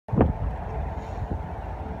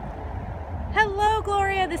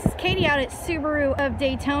area. This is Katie out at Subaru of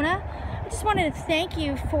Daytona. I just wanted to thank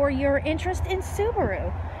you for your interest in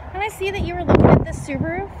Subaru. And I see that you were looking at the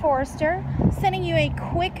Subaru Forester, sending you a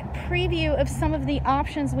quick preview of some of the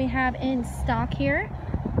options we have in stock here.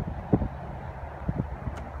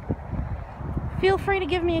 Feel free to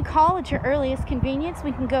give me a call at your earliest convenience.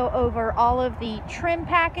 We can go over all of the trim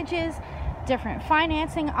packages, different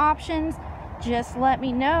financing options. Just let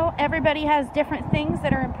me know. Everybody has different things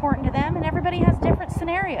that are important to them, and everybody has different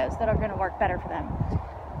scenarios that are going to work better for them.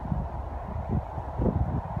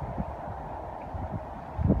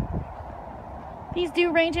 These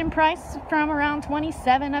do range in price from around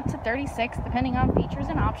 $27 up to $36, depending on features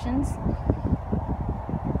and options.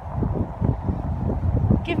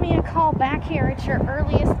 Give me a call back here at your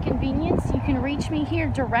earliest convenience. You can reach me here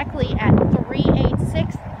directly at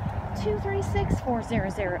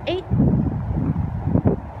 386-236-4008.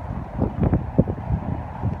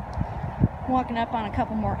 Walking up on a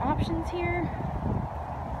couple more options here.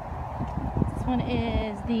 This one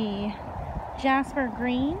is the Jasper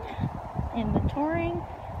Green in the Touring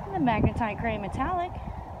and the Magnetite Gray Metallic.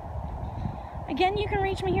 Again, you can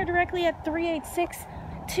reach me here directly at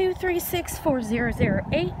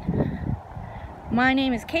 386-236-4008. My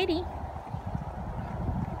name is Katie,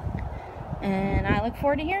 and I look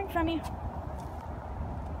forward to hearing from you.